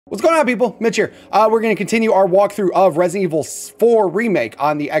What's going on, people? Mitch here. We're going to continue our walkthrough of Resident Evil 4 Remake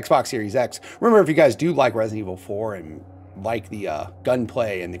on the Xbox Series X. Remember, if you guys do like Resident Evil 4 and like the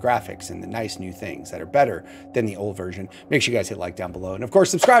gunplay and the graphics and the nice new things that are better than the old version, make sure you guys hit like down below. And of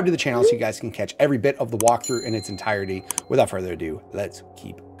course, subscribe to the channel so you guys can catch every bit of the walkthrough in its entirety. Without further ado, let's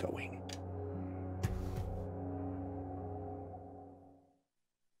keep going.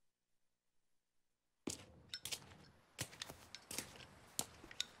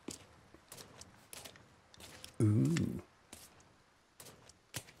 Ooh.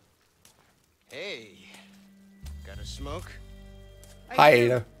 Hey, got a smoke? Hi,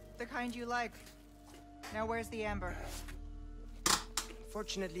 Ada. The kind you like. Now where's the amber?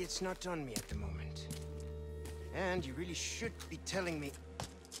 Fortunately, it's not on me at the moment. And you really should be telling me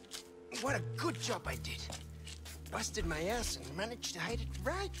what a good job I did. Busted my ass and managed to hide it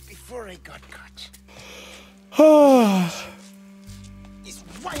right before I got caught. Is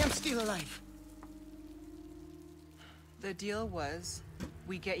why I'm still alive. The deal was,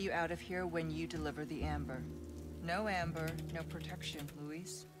 we get you out of here when you deliver the amber. No amber, no protection,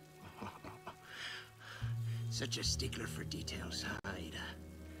 Luis. Such a stickler for details, huh, Ada?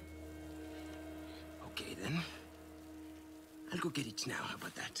 Okay, then. I'll go get it now. How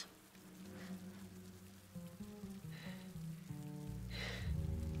about that?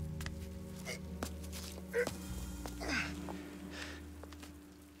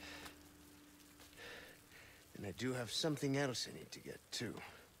 And I do have something else I need to get, too.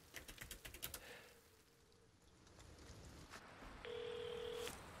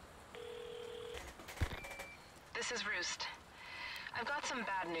 This is Roost. I've got some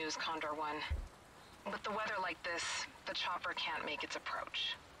bad news, Condor One. With the weather like this, the chopper can't make its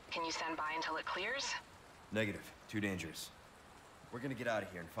approach. Can you stand by until it clears? Negative. Too dangerous. We're gonna get out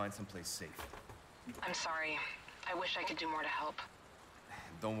of here and find someplace safe. I'm sorry. I wish I could do more to help.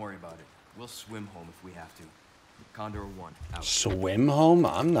 Don't worry about it. We'll swim home if we have to. Condor 1, out. Swim home?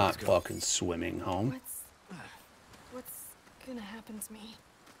 I'm not fucking swimming home. What's gonna happen to me?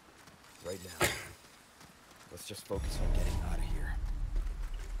 Right now, let's just focus on getting out of here.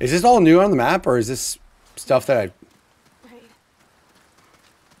 Is this all new on the map, or is this stuff that I... Right.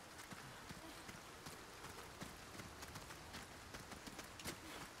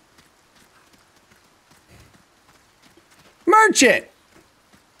 Merchant!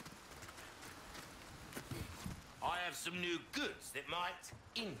 I have some new goods that might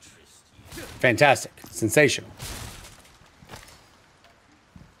interest you. Fantastic. Sensational.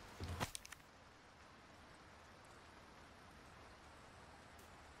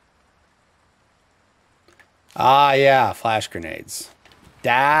 Ah, yeah, flash grenades.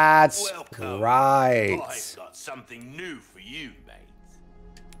 That's Welcome. right. I've got something new for you, mate.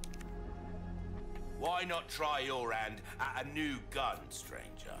 Why not try your hand at a new gun,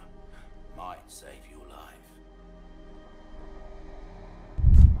 stranger? Might save your life.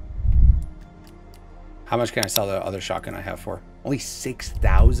 How much can I sell the other shotgun I have for? Only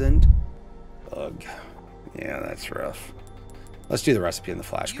 6,000? Ugh. Yeah, that's rough. Let's do the recipe in the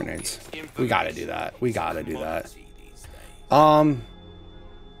flash grenades. We gotta do that. We gotta do that.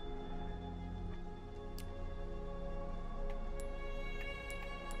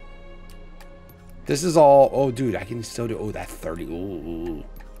 This is all... Oh, dude, I can still do... Oh, that 30. Ooh.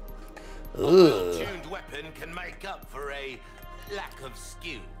 A well-tuned weapon can make up for a lack of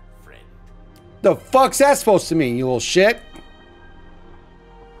skill, friend. The fuck's that supposed to mean, you little shit?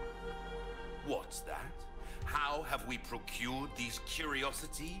 What's that? How have we procured these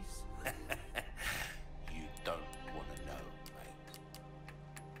curiosities? You don't want to know, mate.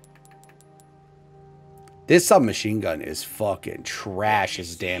 This submachine gun is fucking trash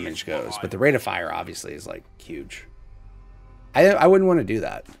as damage goes, but the rate of fire obviously is like huge. I wouldn't want to do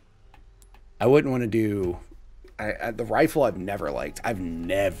that. I wouldn't want to do... the rifle I've never liked. I've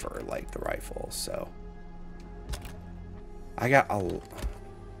never liked the rifle, so... I got a...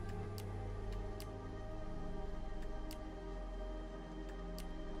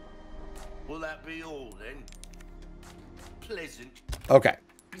 Will that be all then? Pleasant. Okay.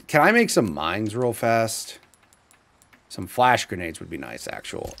 Can I make some mines real fast? Some flash grenades would be nice,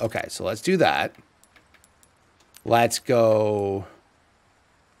 actual. Okay, so let's do that. Let's go...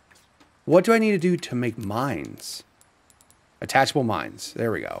 What do I need to do to make mines? Attachable mines.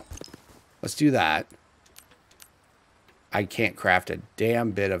 There we go. Let's do that. I can't craft a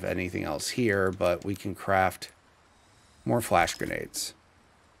damn bit of anything else here, but we can craft more flash grenades.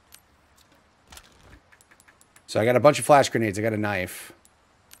 So I got a bunch of flash grenades. I got a knife.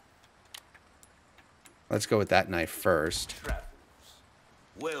 Let's go with that knife first. Travels.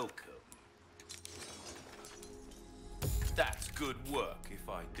 Welcome. That's good work, if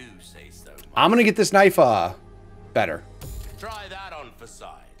I do say so. I'm gonna get this knife better. Try that on for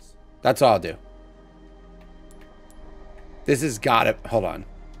size. That's all I'll do. This has got it. Hold on.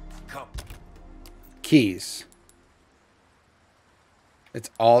 Come. Keys. It's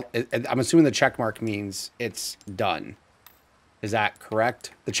all. I'm assuming the check mark means it's done. Is that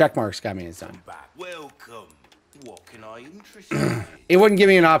correct? The check mark's got me it's done. Back. Welcome. What can I interest you in? It wouldn't give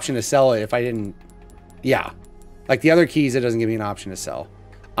me an option to sell it if I didn't. Yeah. Like the other keys, it doesn't give me an option to sell.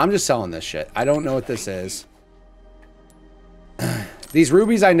 I'm just selling this shit. I don't know what this is. These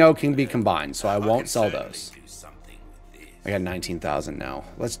rubies I know can be combined, so I won't sell those. I got 19,000 now.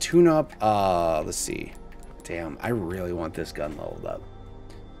 Let's tune up. Let's see. Damn, I really want this gun leveled up.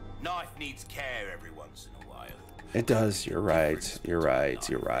 Knife needs care every once in a while. It does. You're right. You're right.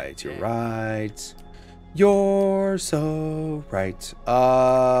 You're right. You're right. You're so right.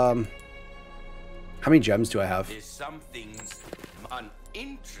 How many gems do I have? There's some things an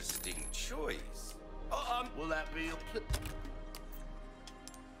interesting choice. Will that be a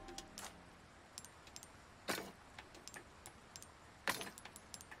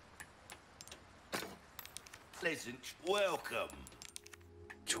pleasant welcome?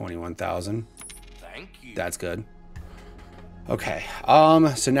 21,000. Thank you. That's good. Okay.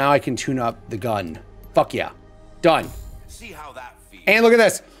 So now I can tune up the gun. Fuck yeah. Done. See how that feels. And look at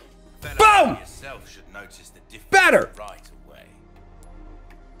this. Boom! Yourself should notice the difference Better. right away.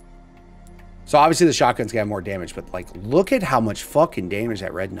 So obviously the shotgun's got more damage, but like, look at how much fucking damage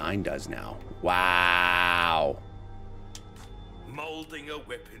that Red 9 does now. Wow. Molding a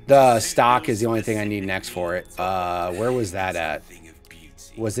weapon. The stock is the only thing I need next for it. Where was that at?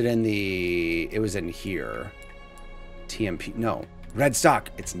 Was it in the... It was in here. TMP. No. Red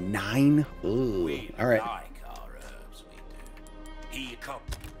stock. It's 9. Ooh. All right.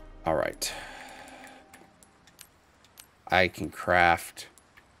 All right. I can craft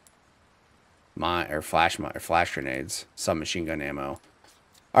flash grenades, submachine gun ammo.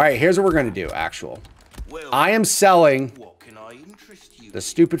 All right, here's what we're gonna do. I am selling the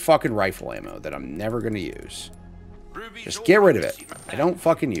stupid fucking rifle ammo that I'm never gonna use. Just get rid of it. I don't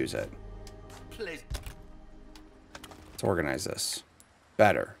fucking use it. Let's organize this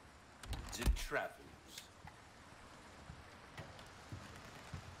better.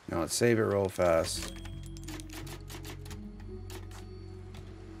 Now let's save it real fast.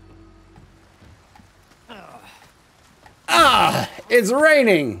 Ah, it's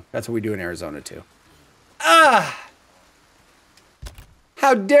raining. That's what we do in Arizona too. Ah,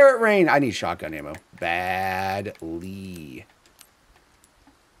 how dare it rain? I need shotgun ammo badly.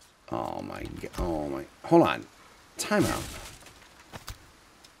 Oh my god. Oh my. Hold on. Time out.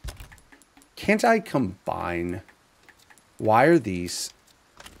 Can't I combine? Why are these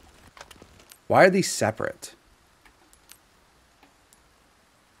separate?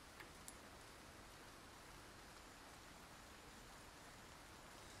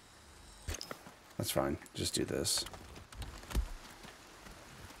 That's fine. Just do this.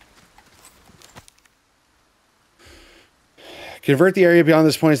 Convert the area beyond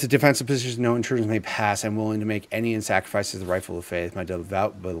this point as the defensive position no intruders may pass. I'm willing to make any and sacrifices the rifle of faith. My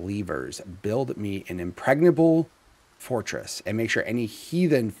devout believers, build me an impregnable fortress and make sure any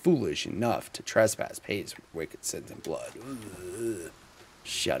heathen foolish enough to trespass pays for wicked sins and blood. Ugh.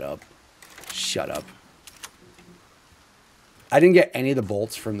 Shut up. Shut up. I didn't get any of the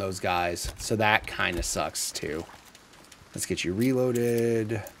bolts from those guys, so that kind of sucks too. Let's get you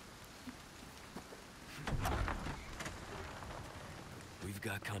reloaded. We've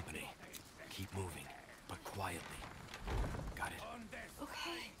got company. Keep moving, but quietly. Got it?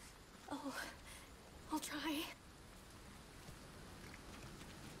 Okay. Oh, I'll try.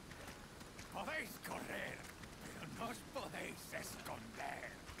 Podéis correr, pero no os podéis esconder.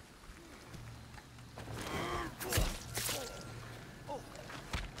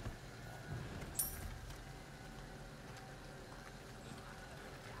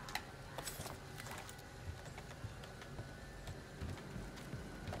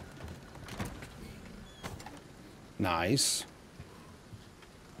 Nice.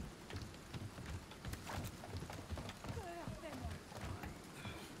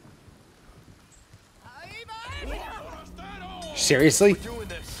 Seriously?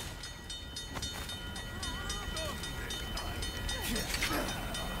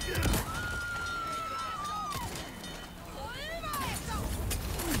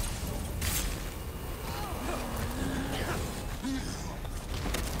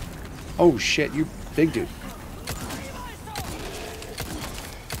 Oh shit, you big dude.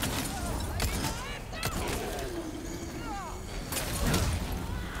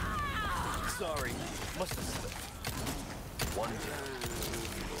 Sorry, must have slipped. One down.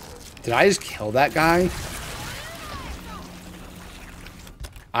 Did I just kill that guy?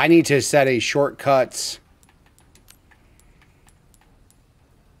 I need to set a shortcuts.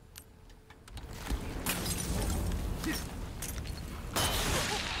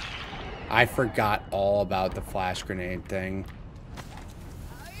 I forgot all about the flash grenade thing.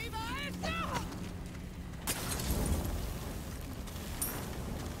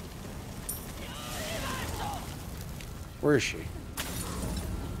 Where is she?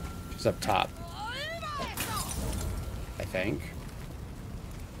 She's up top. I think.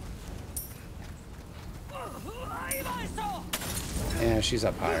 Yeah, she's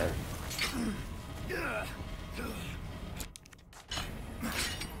up higher.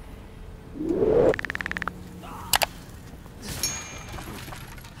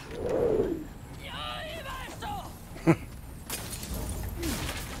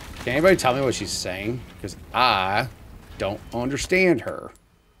 Can anybody tell me what she's saying? Because I don't understand her.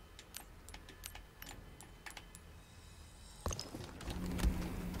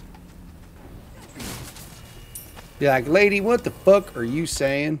 Be like, lady, what the fuck are you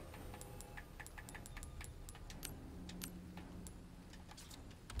saying?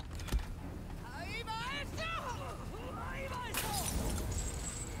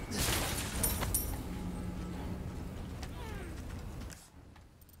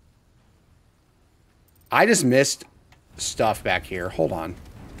 I just missed stuff back here. Hold on.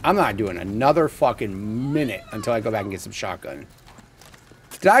 I'm not doing another fucking minute until I go back and get some shotgun.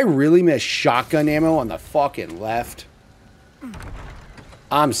 Did I really miss shotgun ammo on the fucking left?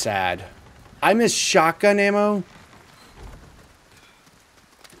 I'm sad. I missed shotgun ammo?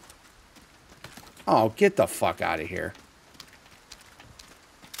 Oh, get the fuck out of here.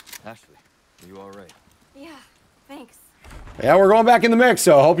 Ashley, are you alright? Yeah, thanks. Yeah, we're going back in the mix,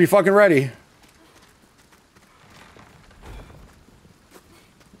 so I hope you're fucking ready.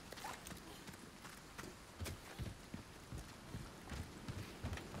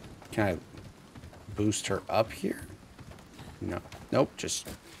 Can I boost her up here? No. Nope, just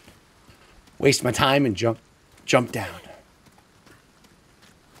waste my time and jump down.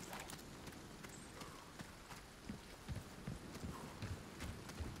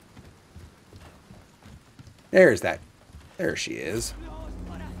 There's that. There she is.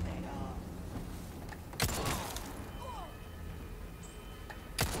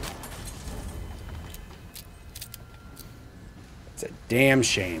 It's a damn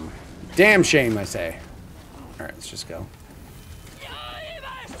shame. Damn shame, I say. All right, let's just go.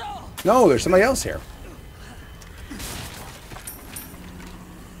 No, there's somebody else here.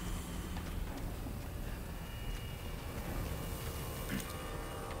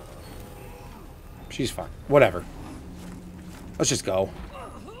 She's fine. Whatever. Let's just go.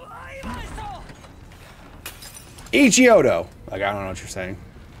 Ichiodo. Like, I don't know what you're saying.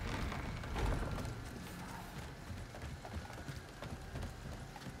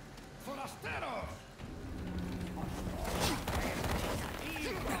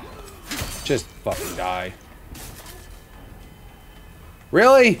 Just fucking die.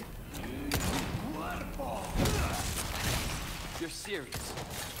 Really? You're serious.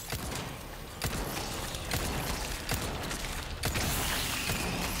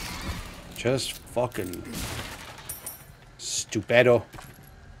 Just fucking stupido.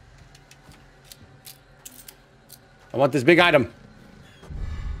 I want this big item.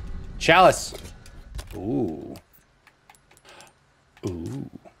 Chalice. Ooh. Ooh.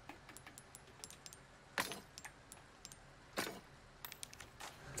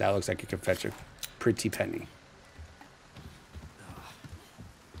 That looks like it could fetch a pretty penny.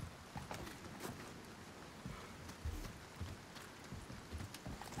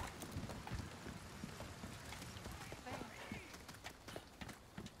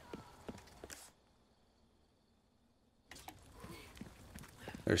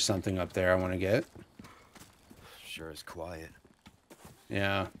 There's something up there I want to get. Sure is quiet.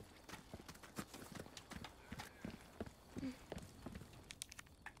 Yeah.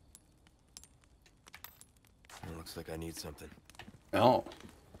 It looks like I need something. Oh.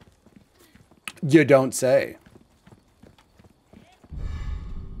 You don't say.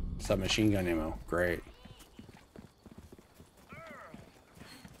 Submachine gun ammo. Great.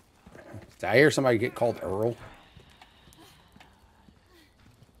 Did I hear somebody get called Earl?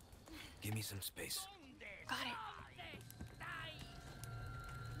 Give me some space. Got it.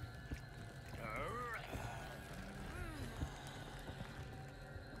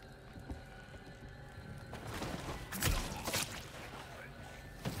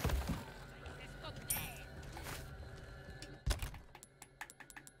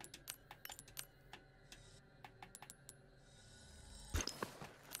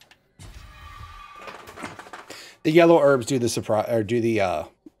 The yellow herbs do the surprise or do the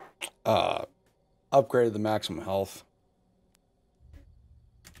upgrade of the maximum health.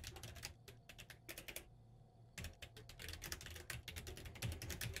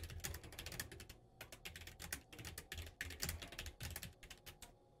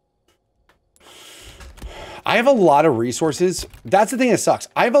 I have a lot of resources. That's the thing that sucks.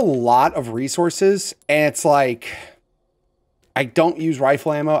 I have a lot of resources, and it's like I don't use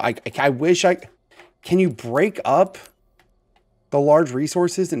rifle ammo. I wish I... Can you break up the large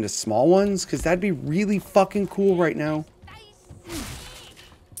resources into small ones? Because that'd be really fucking cool right now.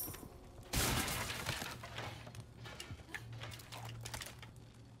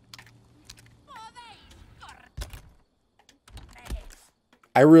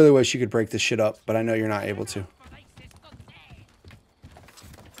 I really wish you could break this shit up, but I know you're not able to.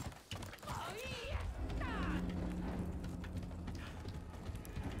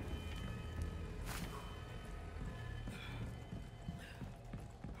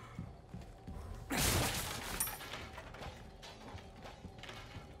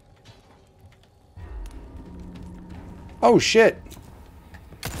 Oh shit.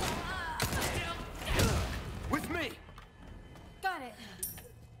 With me. Got it.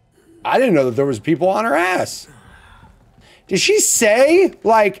 I didn't know that there was people on her ass. Did she say,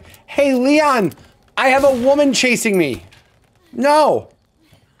 like, hey, Leon, I have a woman chasing me? No.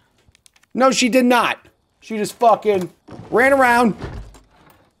 No, she did not. She just fucking ran around.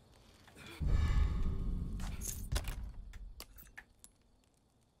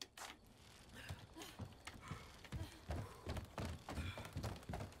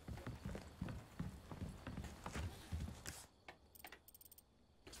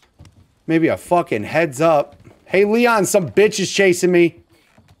 Maybe a fucking heads up. Hey, Leon, some bitch is chasing me.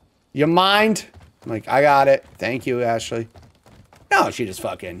 You mind? I'm like, I got it. Thank you, Ashley. No, she just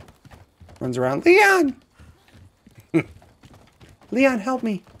fucking runs around. Leon! Leon, help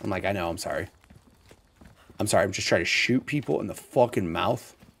me. I'm like, I know, I'm sorry. I'm sorry, I'm just trying to shoot people in the fucking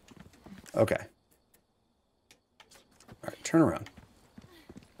mouth. Okay. All right, turn around.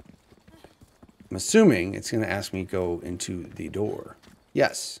 I'm assuming it's going to ask me to go into the door.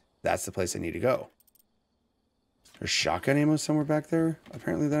 Yes. That's the place I need to go. There's shotgun ammo somewhere back there,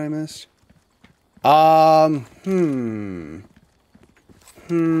 apparently, that I missed.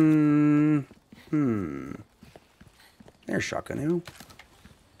 There's shotgun ammo.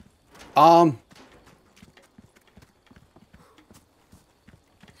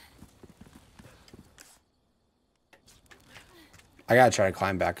 I gotta try to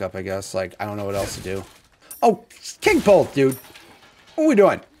climb back up, I guess. Like, I don't know what else to do. Oh, kick both, dude. What are we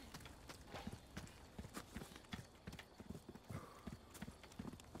doing?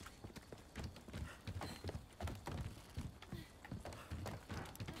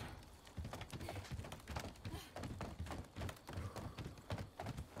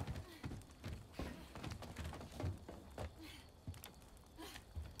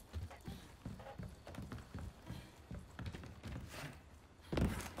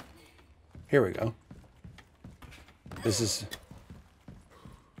 Here we go. This is...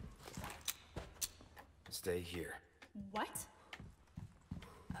 Stay here. What?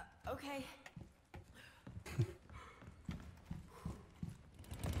 Okay.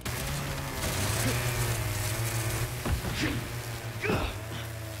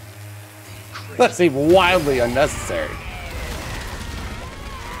 That seemed wildly unnecessary.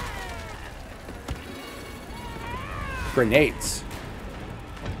 Grenades.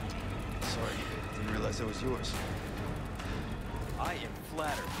 Sorry, didn't realize that was yours. I am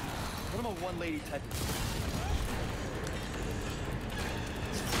flattered. What am a one-lady type of...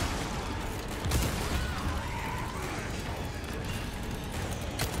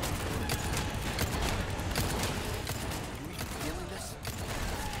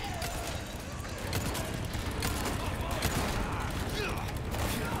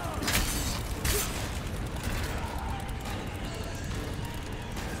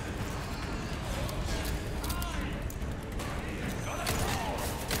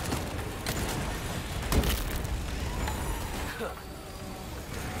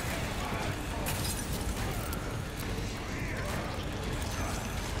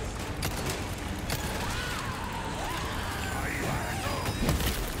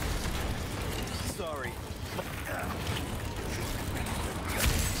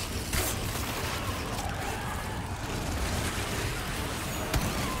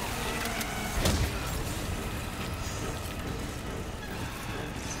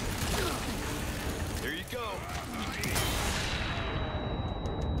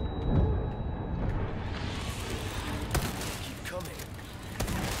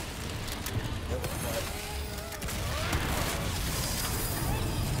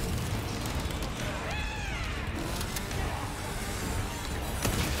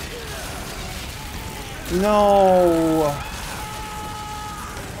 No.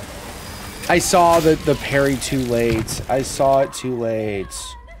 I saw the parry too late. I saw it too late.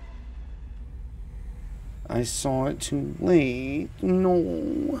 I saw it too late.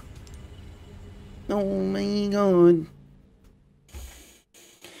 No. Oh my god.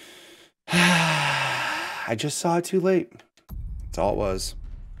 I just saw it too late. That's all it was.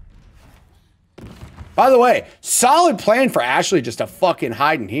 By the way, solid plan for Ashley just to fucking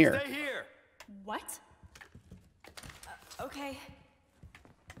hide in here. Stay here. What? Okay.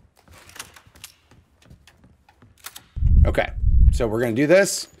 Okay, so we're gonna do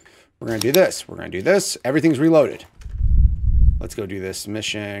this. We're gonna do this. We're gonna do this. Everything's reloaded. Let's go do this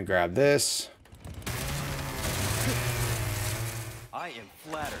mission. Grab this. I am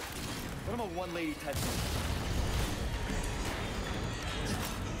flattered, but I'm a one-lady type of...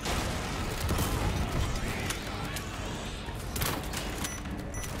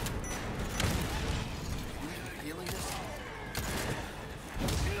 Feeling this?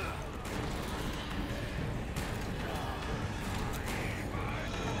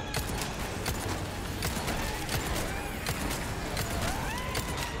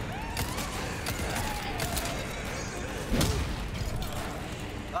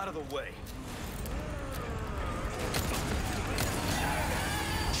 Out of the way.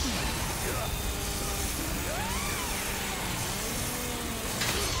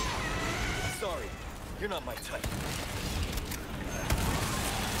 Sorry, you're not my type.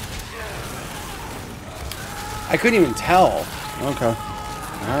 I couldn't even tell. Okay.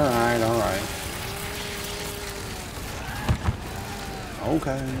 Alright, alright.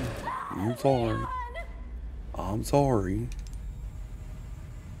 Okay. I'm sorry. I'm sorry.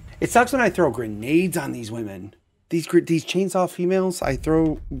 It sucks when I throw grenades on these women. These chainsaw females, I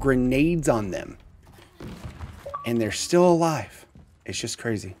throw grenades on them. And they're still alive. It's just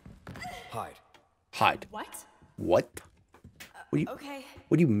crazy. Hide. Hide. What? What? Okay.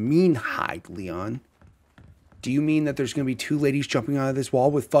 What do you mean hide, Leon? Do you mean that there's gonna be two ladies jumping out of this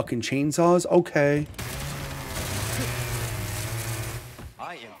wall with fucking chainsaws? Okay.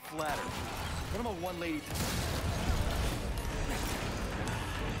 I am flattered, but I'm a one-lady type.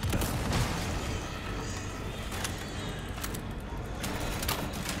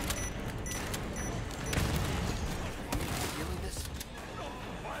 Feeling this?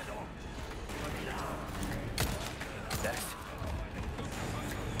 Next.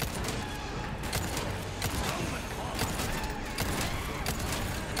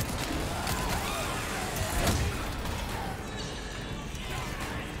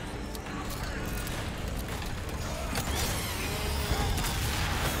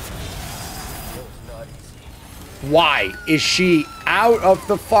 Why is she out of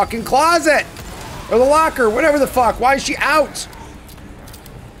the fucking closet? Or the locker, whatever the fuck. Why is she out?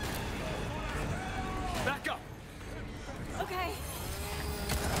 Back up. Okay.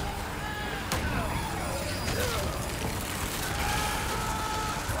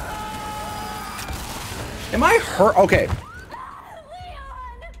 Am I hurt? Okay.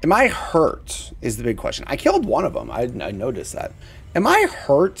 Am I hurt is the big question. I killed one of them. I noticed that. Am I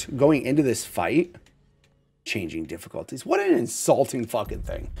hurt going into this fight? Changing difficulties. What an insulting fucking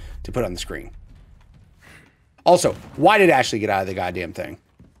thing to put on the screen. Also, why did Ashley get out of the goddamn thing?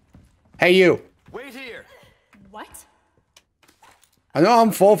 Hey, you. Wait here. What? I know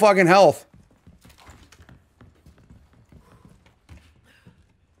I'm full fucking health.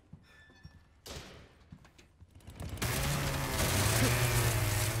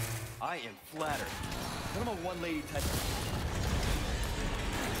 I am flattered, but I'm a one-lady type.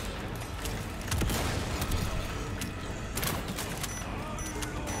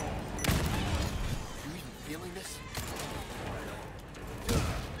 You even feeling this?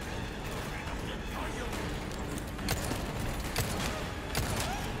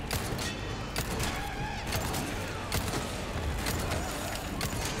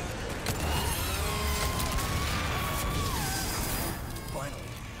 Finally.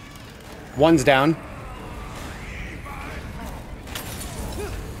 One's down.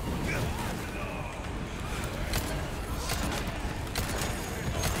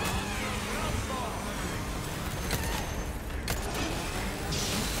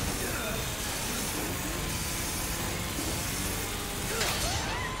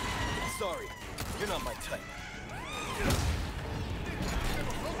 Sorry, you're not my type.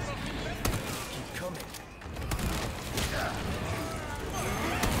 Keep coming.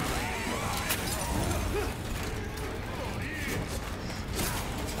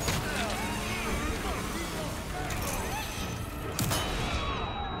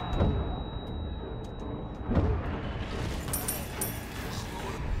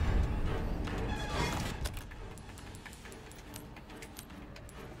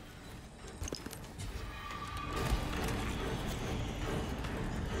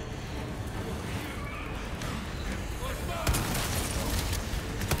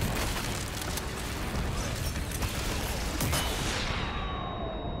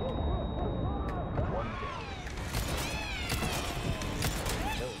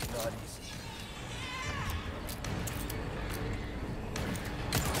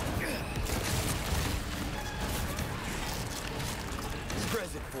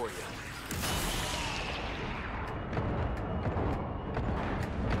 it for you.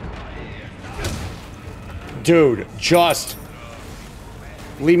 Dude, just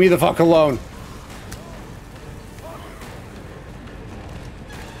leave me the fuck alone.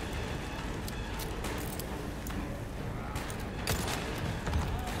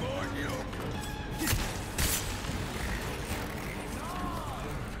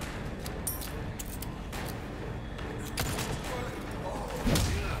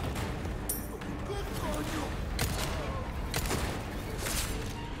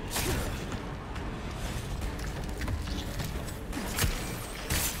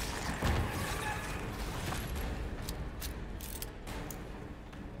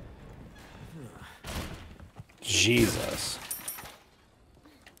 Jesus.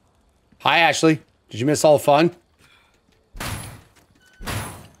 Hi, Ashley. Did you miss all the fun?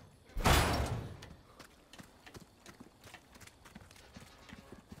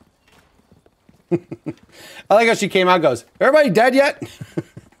 I like how she came out and goes, everybody dead yet?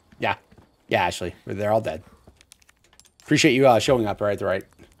 Yeah. Yeah, Ashley. They're all dead. Appreciate you showing up right at the right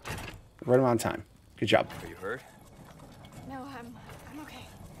amount of time. Good job. Are you hurt? No, I'm okay.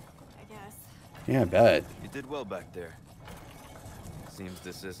 I guess. Yeah, I bet. You did well back there. Seems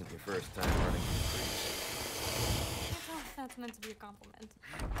this isn't your first time running from creeps. Oh, that's meant to be a compliment.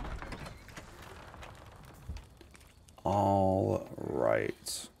 All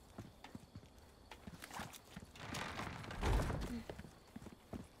right.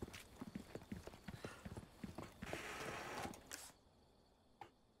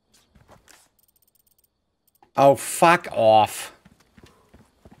 Oh, fuck off.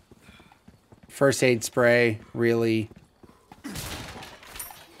 First aid spray, really?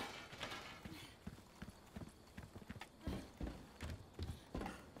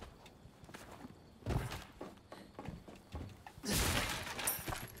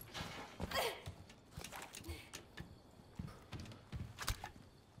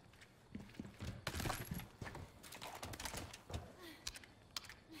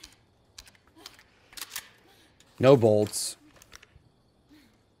 No bolts.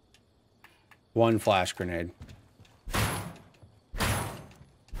 One flash grenade.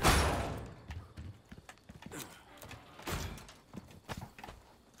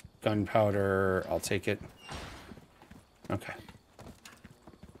 Gunpowder, I'll take it. Okay.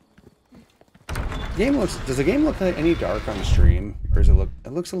 Does the game look any dark on the stream? Or does it look,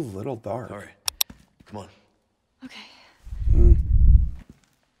 it looks a little dark. All right, come on. Okay.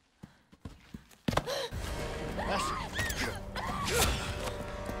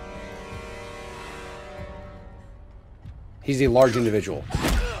 He's a large individual.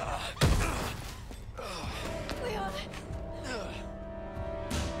 Leon.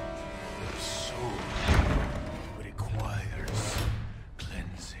 Soul requires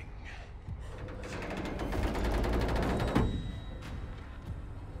cleansing.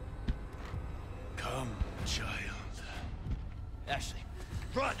 Come, child. Ashley,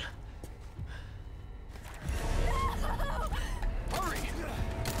 run! Hurry!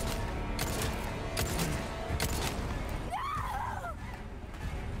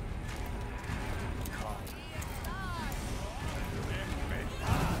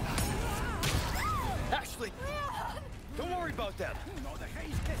 Ashley! Don't worry about them.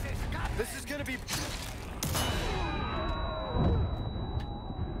 This is gonna be...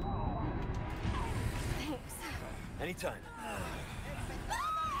 Thanks. Anytime.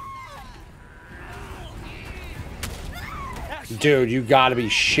 Dude, you gotta be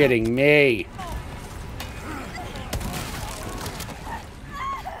shitting me.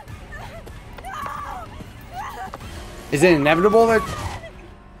 Is it inevitable that...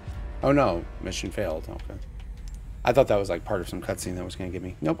 Oh no, mission failed. Okay. I thought that was like part of some cutscene that was gonna get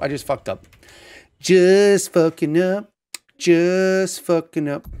me. Nope, I just fucked up. Just fucking up. Just fucking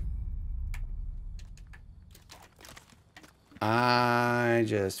up. I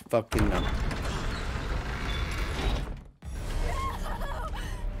just fucking up.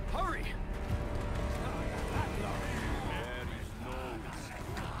 Hurry!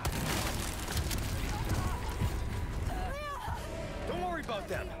 Don't worry about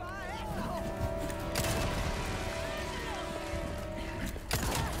them.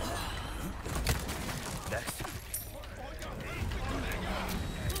 Next.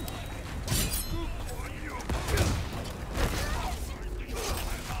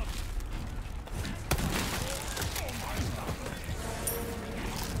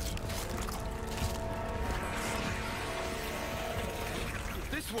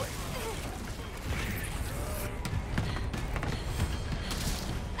 This way.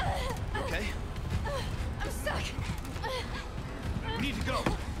 Okay? I'm stuck. We need to go.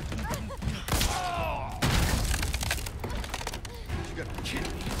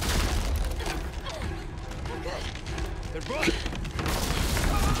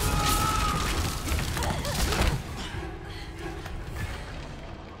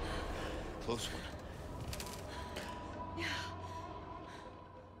 Close one.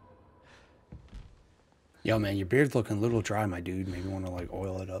 Yo, man, your beard's looking a little dry, my dude. Maybe want to like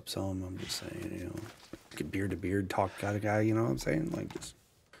oil it up some. I'm just saying, you know, get beard to beard talk kind of guy. You know what I'm saying? Like, just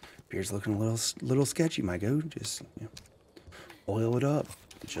beard's looking a little sketchy, my dude. Just oil it up.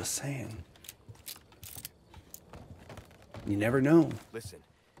 Just saying. You never know. Listen,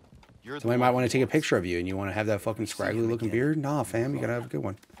 you're Somebody might want to take a picture of you, and you want to have that fucking scraggly looking beard. Nah, fam, you gotta have a good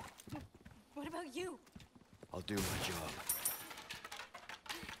one. What about you? I'll do my job.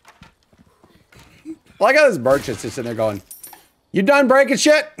 Well, I got this merchant just sitting there going, "You done breaking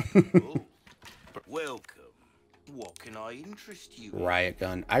shit?" Oh, welcome. What can I interest you in? Riot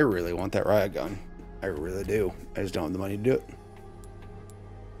gun. I really want that riot gun. I really do. I just don't have the money to do it.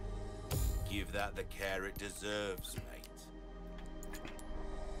 Give that the care it deserves, mate.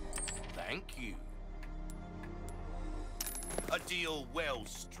 Thank you. A deal well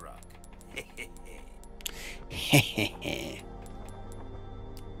struck.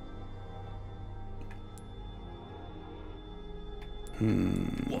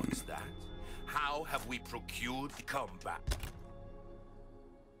 What's that? How have we procured the combat?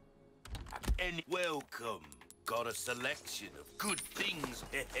 Any welcome. Got a selection of good things.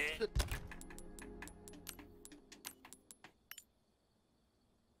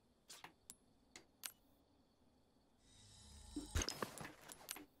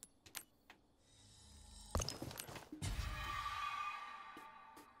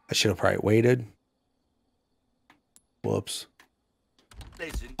 I should have probably waited. Whoops.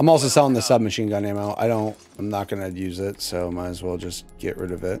 Listen, I'm also selling the welcome. submachine gun ammo. I'm not gonna use it, so might as well just get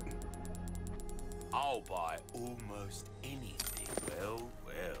rid of it. I'll buy almost anything. Well,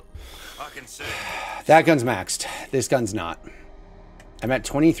 I can certainly. That gun's maxed. This gun's not. I'm at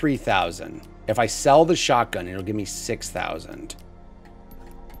 23,000. If I sell the shotgun, it'll give me 6,000.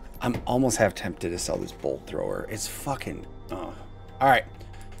 I'm almost half tempted to sell this bolt thrower. It's fucking. Oh. All right,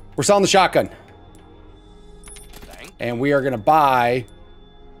 we're selling the shotgun, and we are gonna buy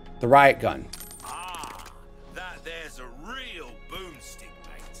the riot gun. There's a real boomstick,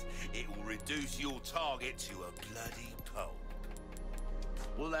 mate. It will reduce your target to a bloody pulp.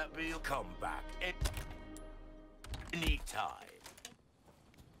 Will that be a comeback? Any time.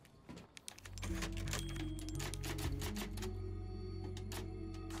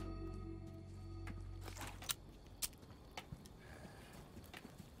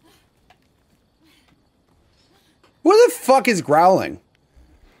 What the fuck is growling?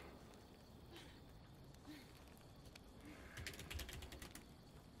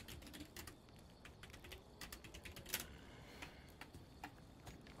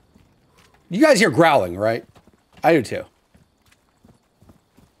 You guys hear growling, right? I do too.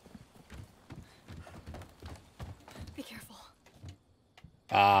 Be careful.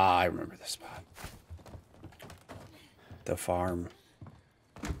 Ah, I remember this spot. The farm.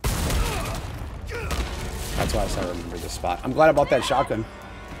 That's why I said I remember this spot. I'm glad I bought that shotgun.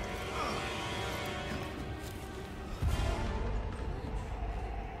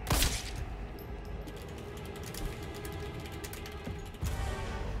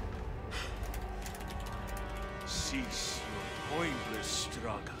 Cease your pointless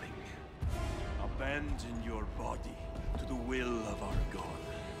struggling. Abandon your body to the will of our God.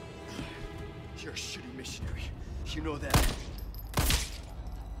 You're a shitty missionary. You know that.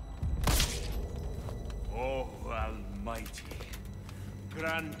 Oh, Almighty,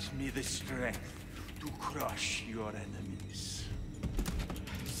 grant me the strength to crush your enemies.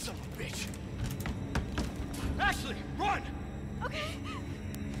 Son of a bitch. Ashley, run! Okay.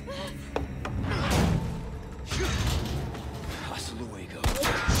 Hasta luego.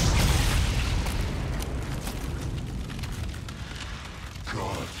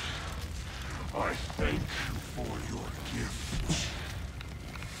 God, I thank you for your gift.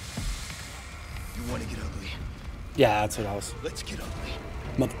 You want to get ugly? Yeah, that's what I was. Let's get ugly.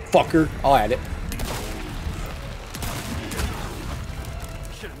 Motherfucker. I'll add it.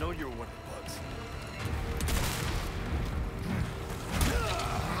 Should have known you were one of the bugs.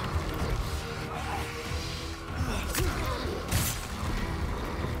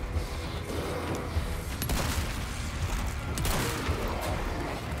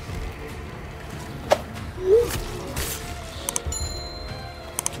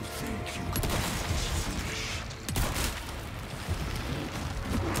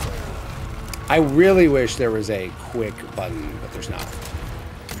 I really wish there was a quick button, but there's not.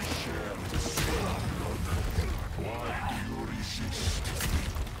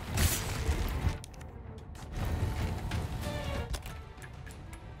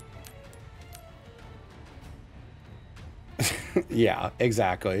 Yeah,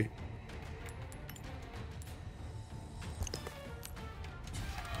 exactly.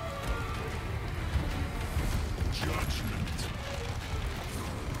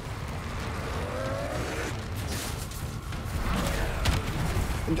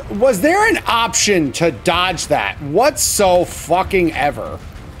 Was there an option to dodge that? What's so fucking ever?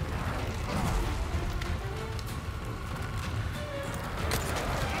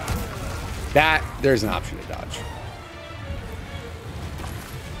 That, there's an option to dodge.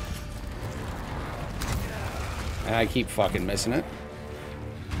 And I keep fucking missing it.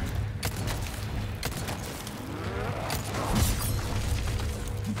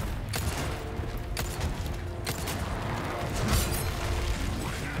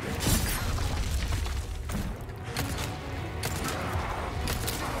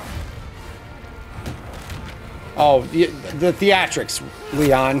 Oh, the theatrics,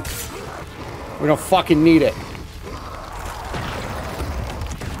 Leon. We don't fucking need it.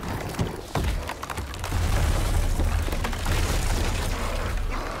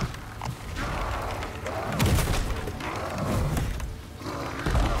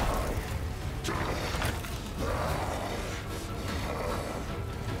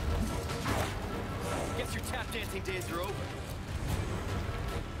 Guess your tap dancing days are over.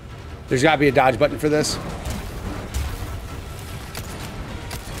 There's gotta be a dodge button for this.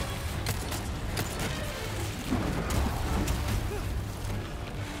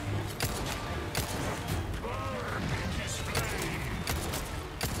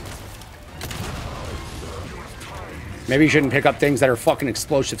 Maybe you shouldn't pick up things that are fucking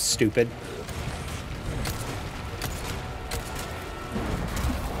explosive, stupid.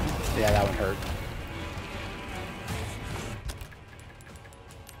 Yeah, that one hurt.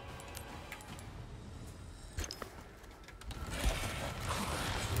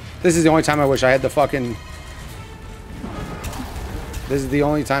 This is the only time I wish I had the fucking... This is the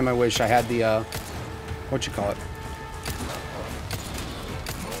only time I wish I had the, what you call it?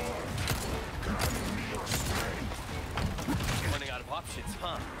 Running out of options,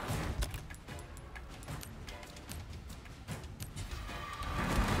 huh?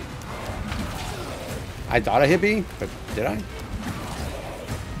 I thought I hit B, but did I?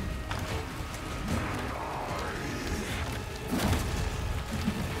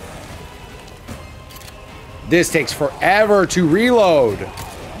 This takes forever to reload.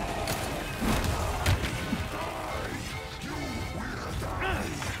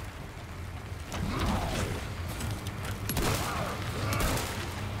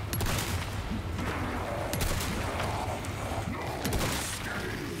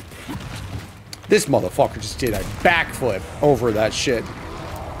 This motherfucker just did a backflip over that shit.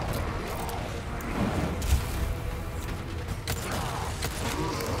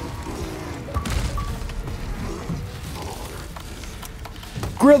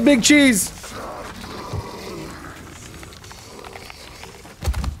 Grilled big cheese.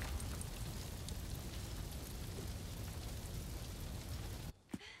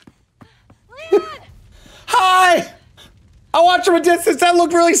 Hi. I watched from a distance. That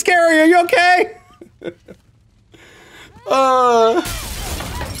looked really scary. Are you okay?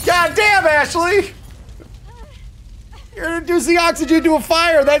 God damn, Ashley. You're introducing oxygen to a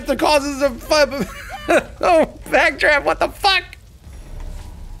fire. That's the causes of oh, backdraft. What the fuck?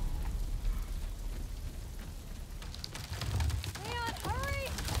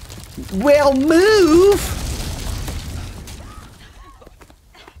 Well, move.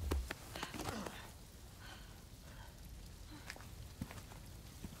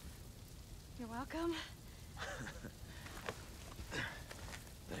 You're welcome.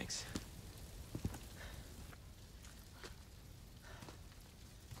 Thanks.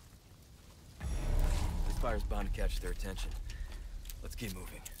 This fire's bound to catch their attention. Let's keep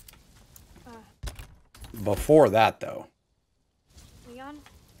moving. Before that, though, Leon,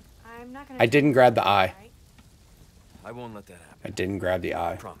 I'm not gonna. I didn't grab the eye. Right? I won't let that happen. I didn't grab the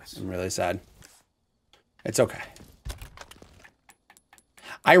eye. Promise. I'm really sad. It's okay.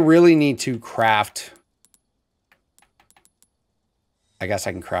 I really need to craft. I guess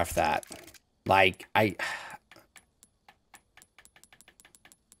I can craft that. Like,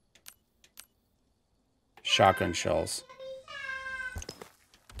 shotgun shells.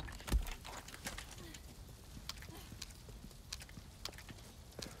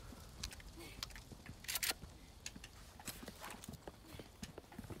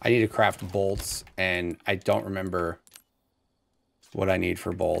 I need to craft bolts, and I don't remember what I need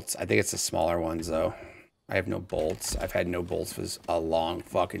for bolts. I think it's the smaller ones, though. I have no bolts. I've had no bolts for a long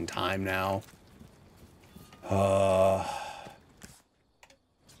fucking time now.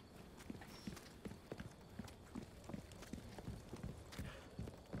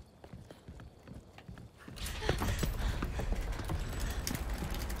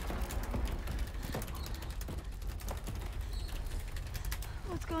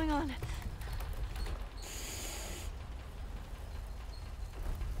 What's going on?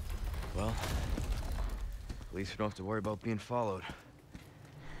 Well, at least we don't have to worry about being followed.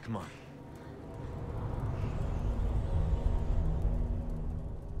 Come on.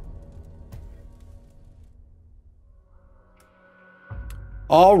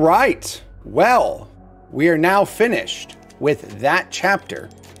 All right. Well, we are now finished with that chapter.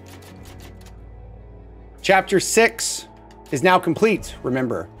 Chapter 6 is now complete,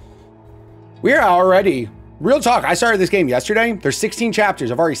 remember. We are already, real talk, I started this game yesterday. There's 16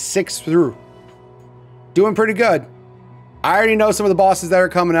 chapters. I've already 6 through. Doing pretty good. I already know some of the bosses that are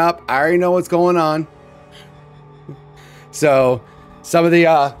coming up. I already know what's going on. So, some of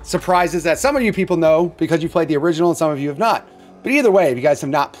the surprises that some of you people know because you played the original and some of you have not. But either way, if you guys have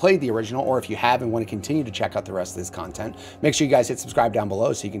not played the original, or if you have and want to continue to check out the rest of this content, make sure you guys hit subscribe down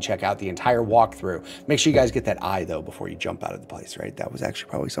below so you can check out the entire walkthrough. Make sure you guys get that eye, though, before you jump out of the place, right? That was actually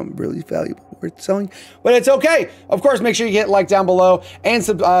probably something really valuable worth selling, but it's okay. Of course, make sure you hit like down below and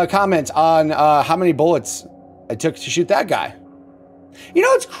comment on how many bullets it took to shoot that guy. You know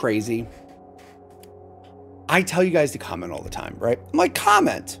what's crazy? I tell you guys to comment all the time, right? I'm like,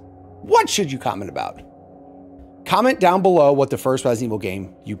 comment. What should you comment about? Comment down below what the first Resident Evil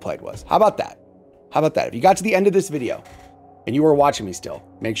game you played was. How about that? How about that? If you got to the end of this video and you were watching me still,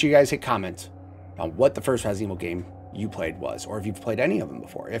 make sure you guys hit comment on what the first Resident Evil game you played was, or if you've played any of them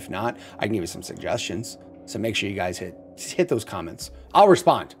before. If not, I can give you some suggestions. So make sure you guys hit those comments. I'll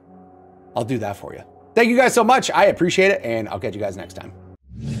respond. I'll do that for you. Thank you guys so much. I appreciate it, and I'll catch you guys next time.